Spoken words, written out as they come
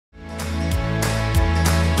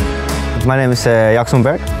My name is Jákup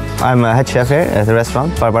Sumberg. I'm a head chef here at the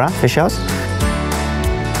restaurant Barbara Fish House.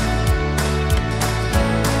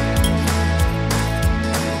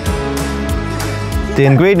 The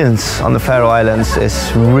ingredients on the Faroe Islands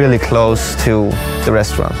is really close to the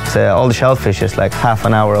restaurant. All the shellfish is like half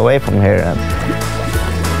an hour away from here.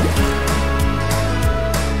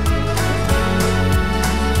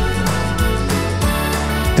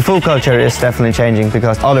 The food culture is definitely changing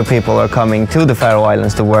because other people are coming to the Faroe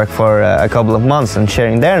Islands to work for a couple of months and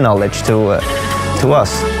sharing their knowledge to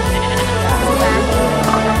us.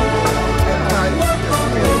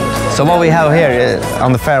 So what we have here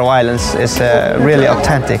on the Faroe Islands is really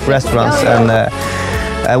authentic restaurants and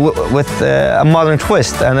with a modern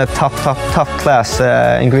twist and a top class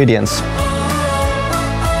ingredients.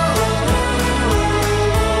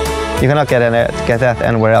 You cannot get that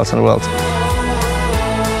anywhere else in the world.